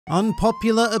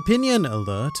Unpopular opinion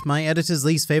alert. My editor's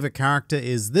least favorite character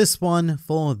is this one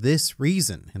for this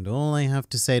reason. And all I have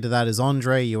to say to that is,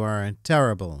 Andre, you are a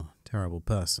terrible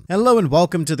person. Hello and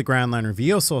welcome to the Grand Line Review,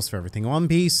 your source for everything One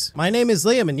Piece. My name is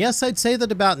Liam, and yes, I'd say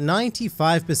that about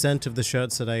 95% of the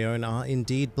shirts that I own are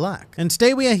indeed black. And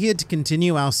today we are here to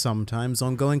continue our sometimes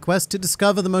ongoing quest to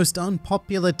discover the most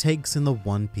unpopular takes in the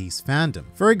One Piece fandom.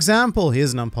 For example,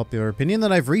 here's an unpopular opinion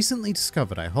that I've recently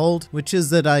discovered I hold, which is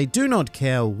that I do not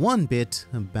care one bit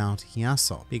about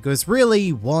Yasopp. Because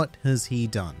really, what has he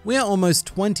done? We are almost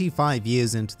 25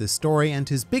 years into this story, and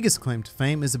his biggest claim to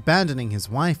fame is abandoning his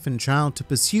wife and child to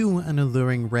pursue an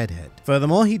alluring redhead.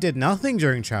 Furthermore, he did nothing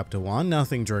during Chapter 1,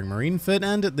 nothing during Marineford,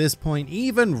 and at this point,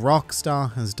 even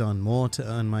Rockstar has done more to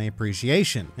earn my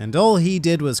appreciation. And all he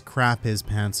did was crap his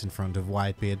pants in front of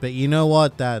Whitebeard, but you know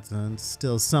what? That's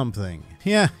still something.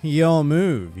 Yeah, your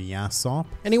move, Yasopp.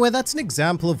 Anyway, that's an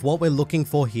example of what we're looking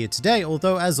for here today,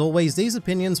 although as always, these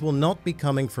opinions will not be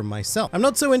coming from myself. I'm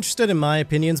not so interested in my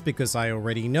opinions because I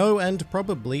already know and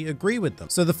probably agree with them.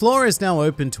 So the floor is now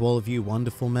open to all of you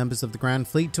wonderful members of the Grand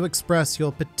Fleet to express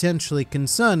your potentially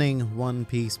concerning One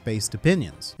Piece based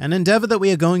opinions. An endeavor that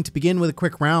we are going to begin with a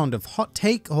quick round of hot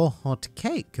take or hot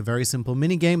cake, a very simple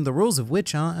minigame, the rules of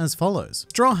which are as follows.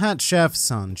 Straw Hat Chef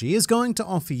Sanji is going to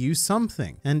offer you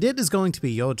something, and it is going to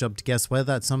be your job to guess whether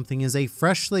that something is a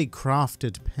freshly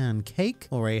crafted pancake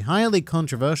or a highly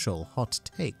controversial hot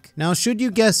take. Now, should you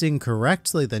guess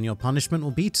incorrectly, then your punishment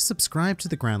will be to subscribe to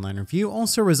the Grand Line Review,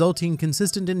 also resulting in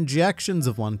consistent injections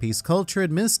of One Piece culture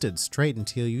administered straight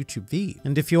into your YouTube feed.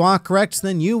 And if you are correct,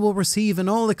 then you will receive an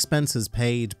all expenses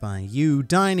paid by you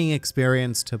dining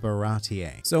experience to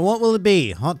Baratier. So what will it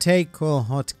be, hot take or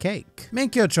hot cake?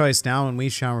 Make your choice now and we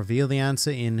shall reveal the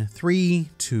answer in 3,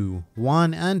 2,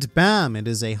 1, and bam! It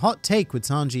is a hot take with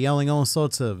Sanji yelling all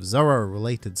sorts of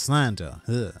Zoro-related slander.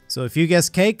 Ugh. So if you guess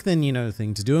cake, then you know the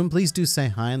thing to do, and please do say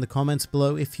hi in the comments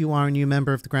below if you are a new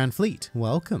member of the Grand Fleet.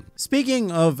 Welcome.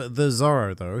 Speaking of the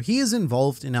Zoro though, he is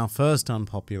involved in our first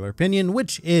unpopular opinion,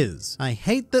 which is, I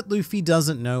hate that Luffy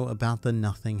doesn't know about the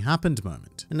nothing happened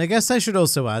moment. And I guess I should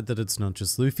also add that it's not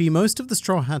just Luffy, most of the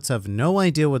Straw Hats have no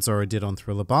idea what Zoro did on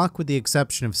Thriller Bark, with the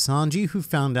exception of Sanji, who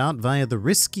found out via the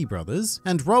Risky brothers,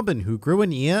 and Robin, who grew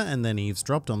an ear and then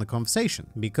eavesdropped on the conversation,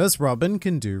 because Robin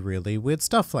can do really weird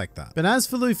stuff like that. But as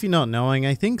for Luffy not knowing,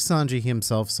 I think Sanji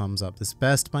himself sums up this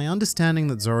best by understanding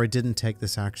that Zoro didn't take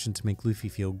this action to make Luffy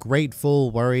feel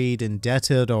grateful, worried,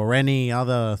 indebted, or any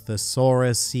other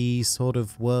thesaurus-y sort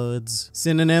of words.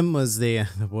 Synonym was the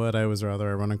word I was rather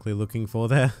ironically looking for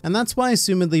there. And that's why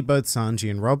assumedly both Sanji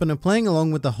and Robin are playing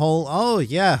along with the whole, oh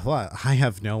yeah, well, I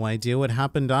have no idea what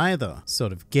happened either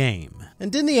sort of game.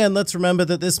 And in the end, let's remember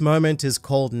that this moment is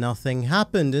called Nothing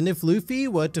Happened, and if Luffy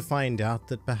were to find out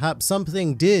that perhaps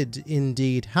something did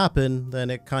indeed happen, then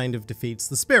it kind of defeats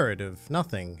the spirit of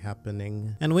nothing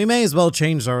happening. And we may as well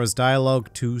change Zoro's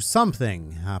dialogue to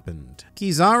something happened.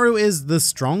 Kizaru is the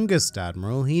strongest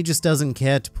admiral, he just doesn't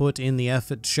care to put in the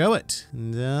effort to show it.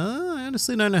 And I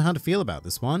honestly don't know how to feel about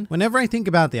this one. Whenever I think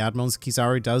about the admirals,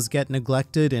 Kizaru does get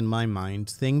neglected in my mind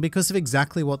thing because of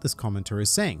exactly what this commenter is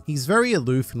saying. He's very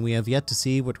aloof and we have yet to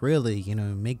see what really,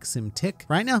 makes him tick.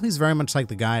 Right now he's very much like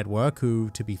the guy at work who,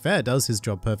 to be fair, does his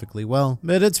job perfectly well,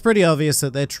 but it's pretty obvious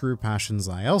that their true passions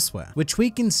lie elsewhere, which we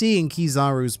can see in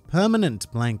Kizaru's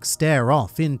permanent blank stare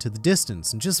off into the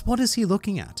distance. And just what is he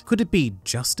looking at? Could it be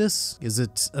justice? Is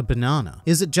it a banana?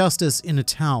 Is it justice in a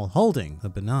towel holding a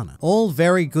banana? All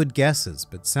very good guesses,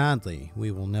 but sadly,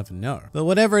 we will never know. But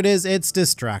whatever it is, it's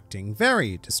distracting,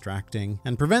 very distracting,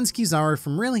 and prevents Kizaru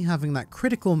from really having that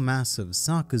critical mass of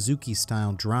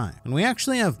Sakazuki-style drive. And we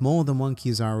actually have more than one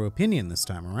Kizaru opinion this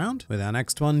time around, with our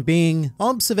next one being,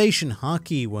 observation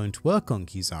Haki won't work on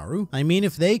Kizaru. I mean,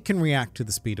 if they can react to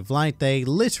the speed of light, they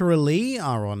literally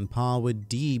are on par with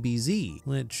DBZ,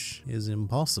 which is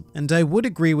impossible. And I would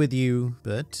agree with you,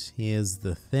 but here's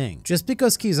the thing. Just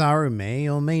because Kizaru may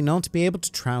or may not be able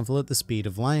to travel at the speed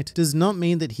of light does not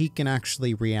mean that he can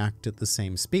actually react at the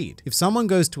same speed. If someone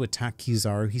goes to attack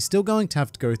Kizaru, he's still going to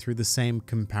have to go through the same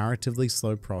comparatively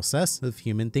slow process of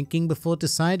human thinking before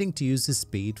deciding to use his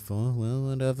speed for, well,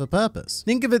 whatever purpose.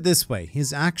 Think of it this way,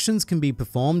 his actions can be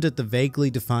performed at the vaguely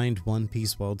defined One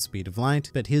Piece world speed of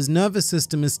light, but his nervous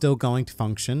system is still going to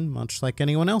function much like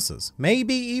anyone else's.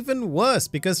 Maybe even worse,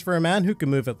 because for a man who can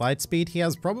move at light speed, he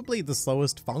has probably the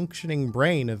slowest functioning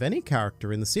brain of any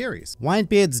character in the series.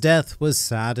 Whitebeard's death was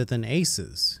sadder than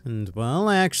Ace's, and well,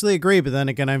 I actually agree, but then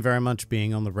again, I'm very much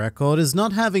being on the record as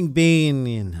not having been,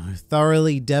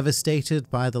 thoroughly devastated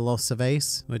by the loss of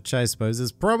Ace, which I suppose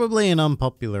is probably an unpopular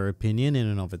unpopular opinion in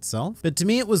and of itself, but to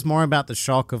me it was more about the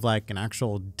shock of like an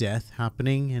actual death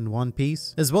happening in One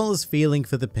Piece, as well as feeling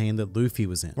for the pain that Luffy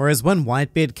was in. Whereas when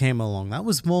Whitebeard came along, that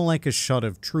was more like a shot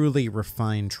of truly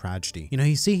refined tragedy. You know,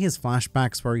 you see his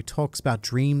flashbacks where he talks about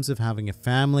dreams of having a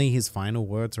family, his final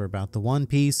words are about the One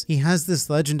Piece. He has this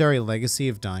legendary legacy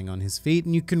of dying on his feet,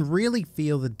 and you can really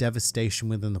feel the devastation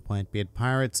within the Whitebeard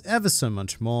pirates ever so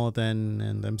much more than,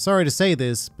 and I'm sorry to say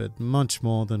this, but much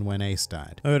more than when Ace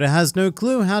died. Oda has no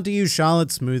clue how to use Charlotte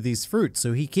Smoothie's fruit,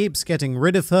 so he keeps getting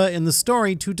rid of her in the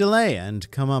story to delay and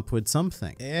come up with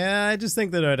something. Yeah, I just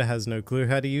think that Oda has no clue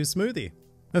how to use Smoothie.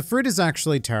 The fruit is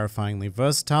actually terrifyingly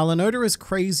versatile, and Oda is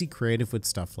crazy creative with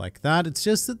stuff like that. It's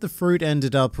just that the fruit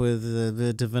ended up with a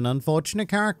bit of an unfortunate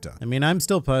character. I mean, I'm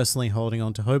still personally holding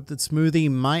on to hope that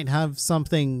Smoothie might have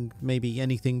something, maybe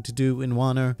anything to do in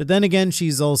Wano. But then again,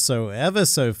 she's also ever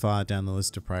so far down the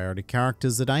list of priority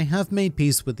characters that I have made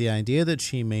peace with the idea that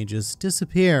she may just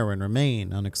disappear and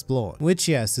remain unexplored. Which,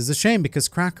 yes, is a shame because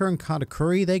Cracker and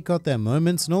Katakuri, they got their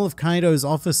moments, and all of Kaido's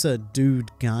officer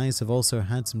dude guys have also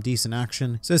had some decent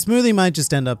action. So Smoothie might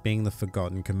just end up being the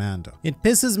forgotten commander. It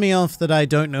pisses me off that I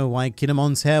don't know why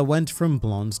Kinnamon's hair went from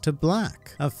blonde to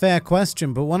black. A fair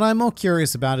question, but what I'm more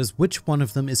curious about is which one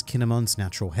of them is Kinnamon's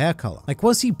natural hair color. Like,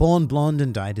 was he born blonde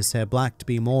and dyed his hair black to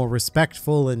be more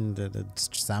respectful and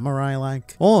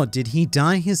samurai-like? Or did he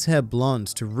dye his hair blonde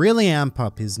to really amp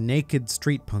up his naked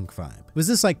street punk vibe? Was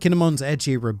this like Kinnamon's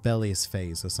edgy rebellious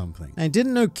phase or something? I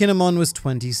didn't know Kinnamon was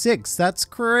 26, that's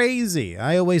crazy.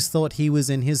 I always thought he was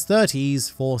in his 30s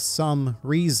for some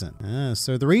reason.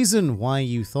 So the reason why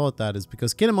you thought that is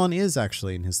because Kinnamon is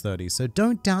actually in his 30s, so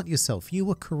don't doubt yourself, you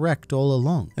were correct all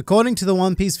along. According to the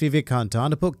One Piece Vivian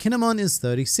data book, Kinnamon is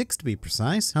 36 to be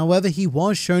precise. However, he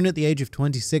was shown at the age of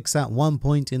 26 at one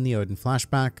point in the Odin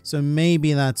flashback, so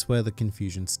maybe that's where the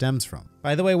confusion stems from.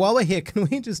 By the way, while we're here, can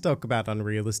we just talk about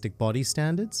unrealistic body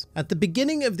standards? At the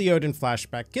beginning of the Odin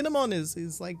flashback, Kinnamon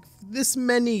is like this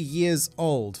many years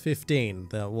old, 15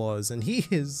 that was, and he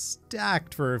is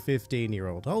stacked for a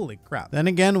 15-year-old. Holy crap. Then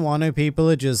again, Wano people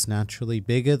are just naturally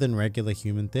bigger than regular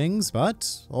human things,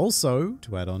 but also,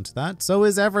 to add on to that, so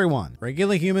is everyone.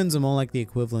 Regular humans are more like the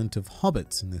equivalent of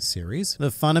hobbits in this series. The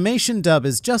Funimation dub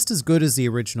is just as good as the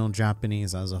original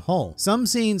Japanese as a whole. Some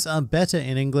scenes are better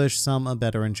in English, some are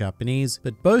better in Japanese,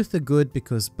 but both are good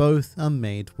because both are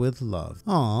made with love.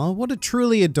 Aw, what a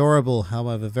truly adorable,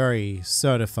 however very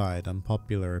certified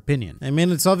unpopular opinion. I mean,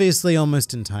 it's obviously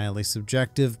almost entirely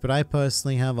subjective, but I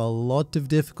personally have a lot of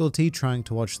difficulty trying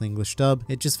to watch the English dub.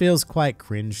 It just feels quite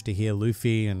cringe to hear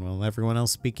Luffy and, well, everyone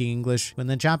else speaking English when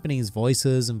the Japanese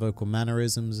voices and vocal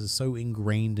mannerisms are so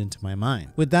ingrained into my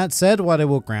mind. With that said, what I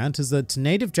will grant is that to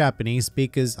native Japanese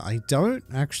speakers, I don't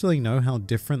actually know how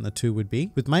different the two would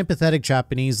be. With my pathetic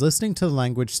Japanese, listening to the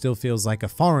language still feels like a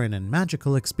foreign and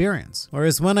magical experience.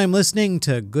 Whereas when I'm listening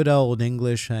to good old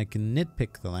English, I can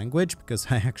nitpick the language because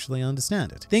I actually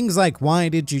understand it. Things like, why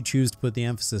did you choose to put the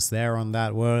emphasis there on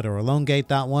that word or elongate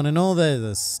that one, and all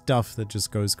the stuff that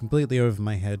just goes completely over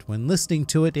my head when listening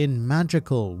to it in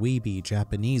magical weeby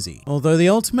Japanesey. Although the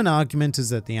ultimate argument is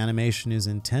that the animation is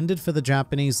intended for the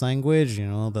Japanese language, you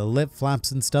know, the lip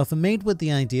flaps and stuff are made with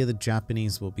the idea that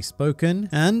Japanese will be spoken,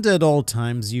 and at all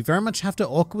times you very much have to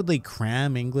awkwardly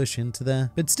cram English into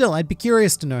there. But still, I'd be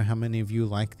curious to know how many of you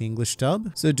like the English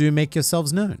dub, so do make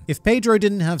yourselves known. If Pedro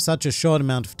didn't have such a short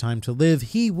amount of time to live,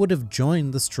 he would have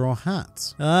joined the Straw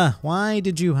Hats. Why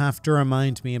did you have to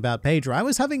remind me about Pedro? I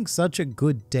was having such a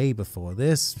good day before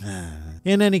this.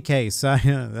 In any case, I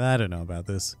don't know about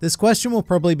this. This question will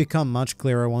probably become much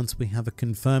clearer once we have a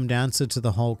confirmed answer to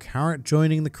the whole Carrot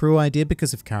joining the crew idea,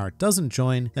 because if Carrot doesn't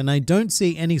join, then I don't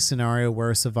see any scenario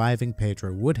where a surviving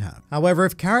Pedro would have. However,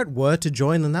 if Carrot were to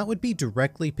join, then that would be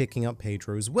directly picking up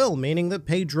Pedro's will, meaning that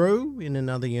Pedro, in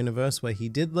another universe where he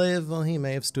did live, well, he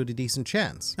may have stood a decent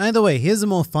chance. Either way, here's a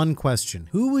more fun question.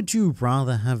 Who would you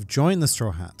rather have join the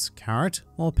Straw Hats, Carrot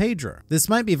or Pedro? This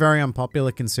might be very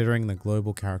unpopular considering the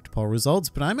global character poll results,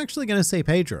 but I'm actually going to say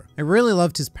Pedro. I really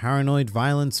loved his paranoid,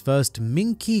 violence-first,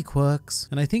 minky quirks,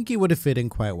 and I think he would have fit in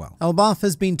quite well. Elbaf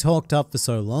has been talked up for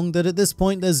so long that at this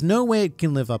point there's no way it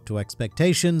can live up to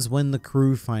expectations when the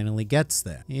crew finally gets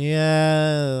there.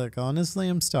 Yeah, like honestly,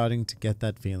 I'm starting to get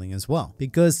that feeling as well.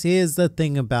 Because here's the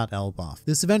thing about Elbaf.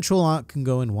 This eventual arc can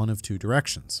go in one of two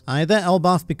directions. Either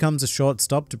Elbaf becomes a short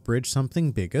stop to bridge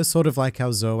something bigger, sort of like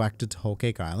how Zoe acted to Whole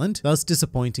Cake Island, thus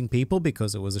disappointing people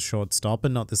because it was a short stop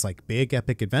and not this like big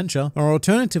epic adventure, or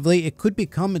alternatively, it could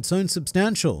become its own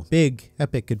substantial, big,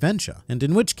 epic adventure, and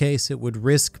in which case it would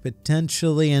risk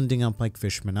potentially ending up like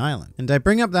Fishman Island. And I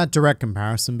bring up that direct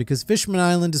comparison because Fishman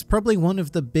Island is probably one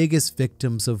of the biggest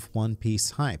victims of of One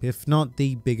Piece hype, if not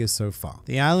the biggest so far.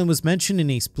 The island was mentioned in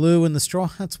East Blue, and the Straw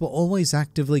Hats were always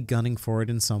actively gunning for it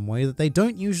in some way that they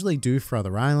don't usually do for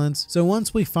other islands. So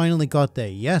once we finally got there,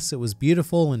 yes, it was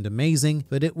beautiful and amazing,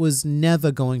 but it was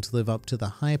never going to live up to the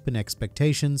hype and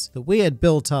expectations that we had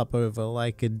built up over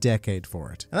like a decade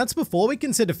for it. And that's before we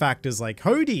consider factors like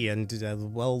Hody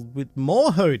and, well, with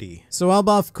more Hody. So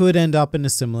Elbaf could end up in a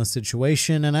similar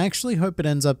situation, and I actually hope it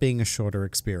ends up being a shorter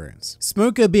experience.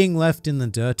 Smoker being left in the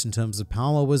dirt in terms of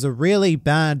power was a really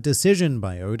bad decision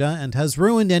by Oda and has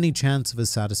ruined any chance of a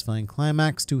satisfying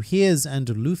climax to his and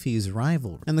Luffy's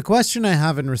rivalry. And the question I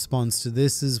have in response to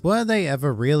this is, were they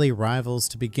ever really rivals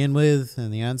to begin with?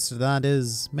 And the answer to that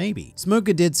is maybe.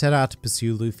 Smoker did set out to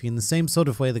pursue Luffy in the same sort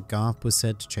of way that Garp was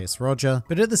said to chase Roger,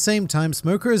 but at the same time,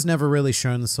 Smoker has never really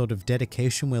shown the sort of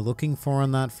dedication we're looking for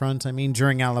on that front. I mean,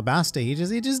 during Alabasta, he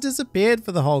just disappeared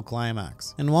for the whole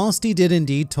climax. And whilst he did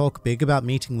indeed talk big about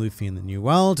meeting Luffy in the New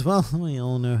World, well, we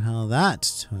all know how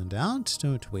that turned out,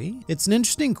 don't we? It's an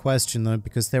interesting question though,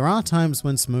 because there are times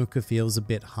when Smoker feels a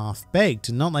bit half-baked,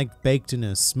 and not like baked in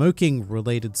a smoking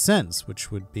related sense,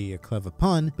 which would be a clever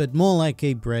pun, but more like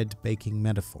a bread baking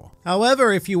metaphor.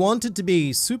 However, if you wanted to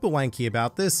be super wanky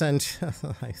about this, and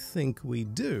I think we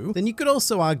do, then you could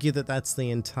also argue that that's the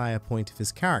entire point of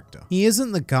his character. He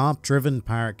isn't the Garp-driven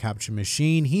pirate capture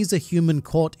machine, he's a human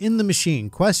caught in the machine,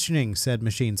 questioning said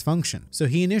machine's function. So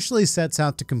he initially sets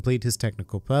out to complete his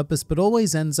technical purpose, but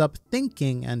always ends up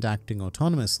thinking and acting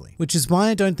autonomously. Which is why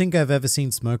I don't think I've ever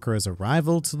seen Smoker as a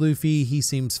rival to Luffy. He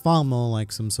seems far more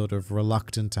like some sort of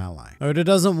reluctant ally. Oda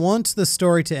doesn't want the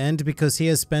story to end because he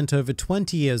has spent over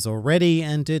 20 years already,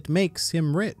 and it makes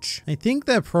him rich. I think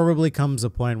there probably comes a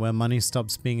point where money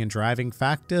stops being a driving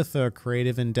factor for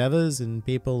creative endeavors in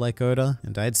people like Oda,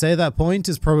 and I'd say that point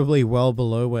is probably well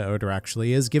below where Oda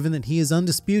actually is, given that he is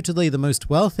undisputedly the most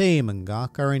wealthy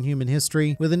mangaka in human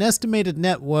history, with an estimated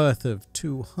net worth of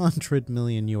 $200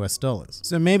 million US.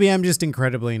 So maybe I'm just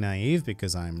incredibly naive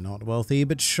because I'm not wealthy,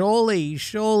 but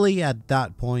surely at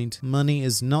that point, money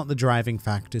is not the driving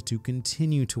factor to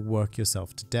continue to work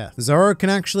yourself to death. Zoro can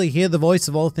actually hear the voice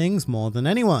of all things more than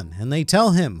anyone, and they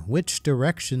tell him which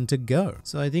direction to go.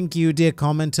 So I think you, dear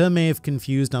commenter, may have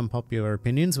confused unpopular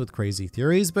opinions with crazy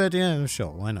theories, but yeah,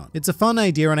 sure, why not? It's a fun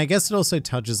idea, and I guess it also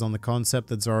touches on the concept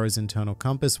that Zoro's internal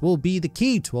compass will be the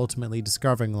key to ultimately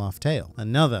discovering Laugh Tale.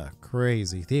 Another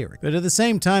crazy theory. But at the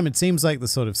same time, it seems like the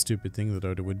sort of stupid thing that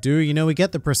Oda would do. You know, we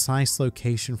get the precise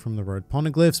location from the road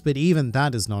poneglyphs, but even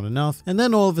that is not enough. And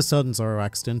then all of a sudden, Zoro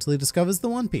accidentally discovers the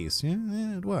One Piece.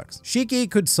 Yeah, it works. Shiki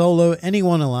could solo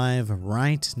anyone alive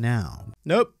right now.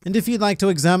 Nope. And if you'd like to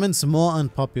examine some more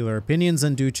unpopular opinions,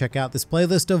 then do check out this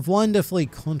playlist of wonderfully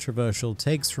controversial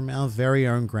takes from our very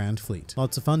own Grand Fleet.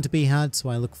 Lots of fun to be had, so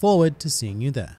I look forward to seeing you there.